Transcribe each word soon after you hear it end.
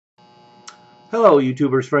Hello,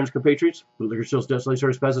 YouTubers, friends, compatriots, bootlickers, shills,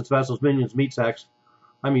 desolators, peasants, vassals, minions, meat sacks.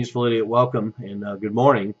 I'm Useful Idiot. Welcome and good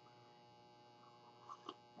morning.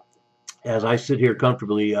 As I sit here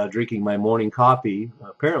comfortably drinking my morning coffee,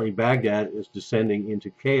 apparently Baghdad is descending into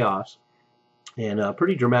chaos and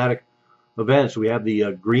pretty dramatic events. We have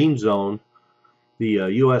the green zone, the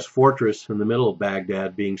U.S. fortress in the middle of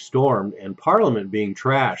Baghdad being stormed, and Parliament being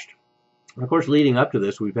trashed. And of course, leading up to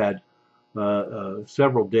this, we've had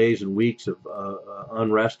several days and weeks of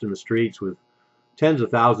unrest in the streets with tens of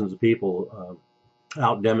thousands of people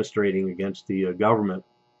out demonstrating against the government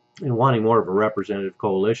and wanting more of a representative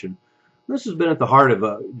coalition. This has been at the heart of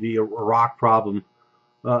the Iraq problem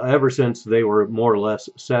ever since they were more or less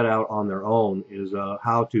set out on their own, is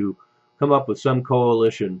how to come up with some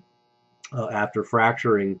coalition after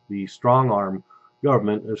fracturing the strong-arm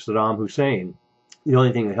government of Saddam Hussein, the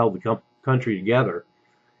only thing that held the country together.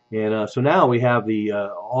 And so now we have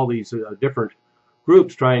all these different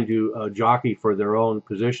groups trying to jockey for their own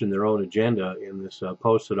position, their own agenda in this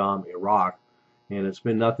post-Saddam Iraq. And it's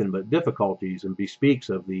been nothing but difficulties and bespeaks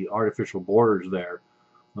of the artificial borders there.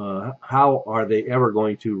 How are they ever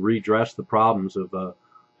going to redress the problems of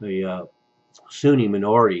the Sunni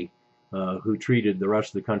minority who treated the rest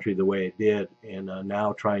of the country the way it did, and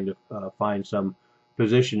now trying to find some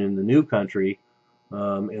position in the new country?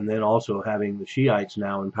 And then also having the Shiites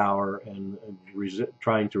now in power and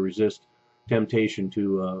trying to resist temptation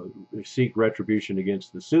to seek retribution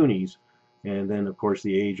against the Sunnis. And then, of course,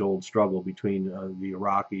 the age-old struggle between the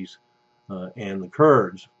Iraqis and the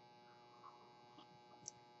Kurds.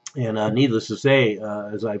 And needless to say,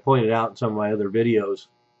 as I pointed out in some of my other videos,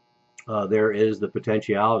 there is the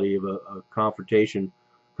potentiality of a confrontation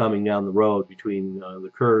coming down the road between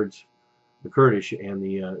the Kurds, the Kurdish, and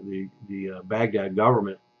the Baghdad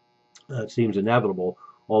government. It seems inevitable,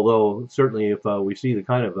 although certainly if we see the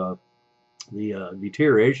kind of the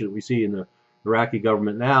deterioration that we see in the Iraqi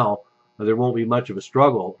government now, there won't be much of a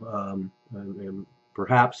struggle, and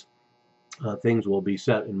perhaps things will be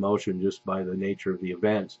set in motion just by the nature of the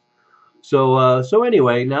events. So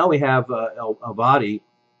anyway, now we have al-Abadi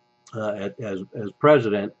as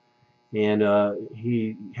president. And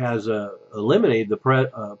he has eliminated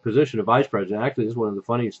the position of vice president. Actually, this is one of the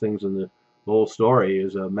funniest things in the whole story,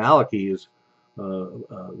 is Maliki is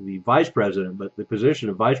the vice president, but the position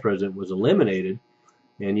of vice president was eliminated,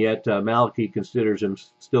 and yet Maliki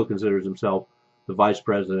still considers himself the vice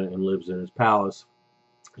president and lives in his palace,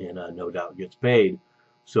 and no doubt gets paid.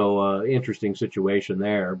 So interesting situation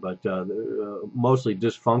there, but mostly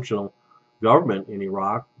dysfunctional government in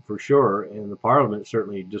Iraq, for sure, and the parliament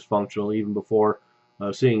certainly dysfunctional even before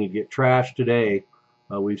seeing it get trashed today.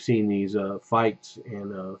 We've seen these fights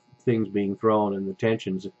and things being thrown and the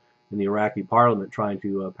tensions in the Iraqi parliament trying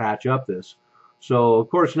to patch up this. So, of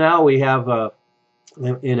course, now we have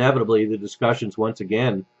inevitably the discussions once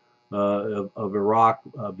again of Iraq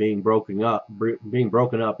being broken up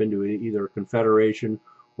into either a confederation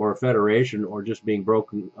or a federation, or just being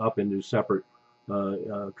broken up into separate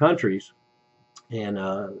countries. And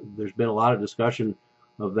there's been a lot of discussion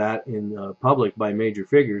of that in public by major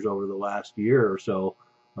figures over the last year or so.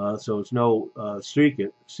 So it's no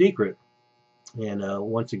secret. And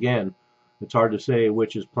once again, it's hard to say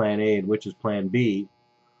which is Plan A and which is Plan B.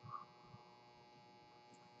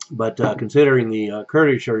 But considering the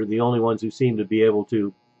Kurdish are the only ones who seem to be able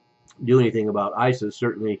to do anything about ISIS,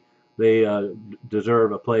 certainly they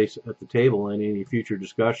deserve a place at the table in any future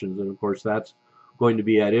discussions. And of course, that's going to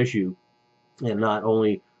be at issue. And not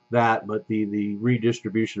only that, but the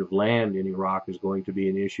redistribution of land in Iraq is going to be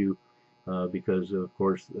an issue because, of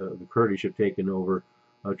course, the Kurdish have taken over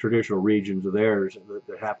traditional regions of theirs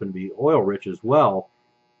that happen to be oil-rich as well,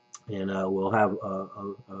 and will have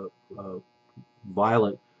a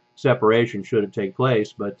violent separation should it take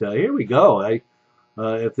place. But here we go.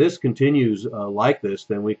 If this continues like this,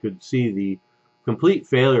 then we could see the complete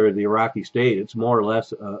failure of the Iraqi state. It's more or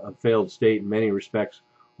less a failed state in many respects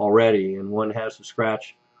already, and one has to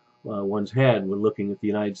scratch one's head when looking at the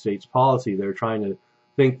United States policy. They're trying to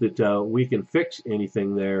think that we can fix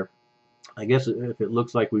anything there. I guess if it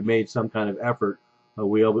looks like we made some kind of effort,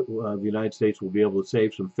 the United States will be able to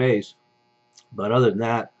save some face. But other than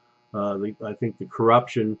that, I think the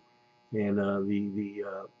corruption and the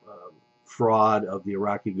fraud of the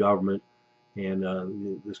Iraqi government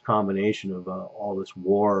and this combination of all this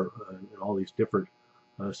war and all these different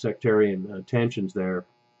sectarian tensions there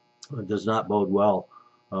does not bode well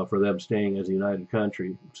for them staying as a united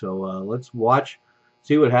country. So let's watch,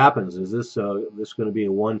 see what happens. Is this going to be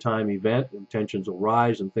a one-time event and tensions will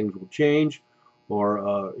rise and things will change,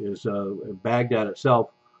 or is Baghdad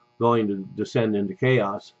itself going to descend into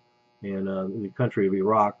chaos? and the country of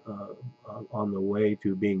Iraq on the way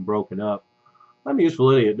to being broken up. I'm a useful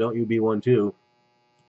idiot. Don't you be one too.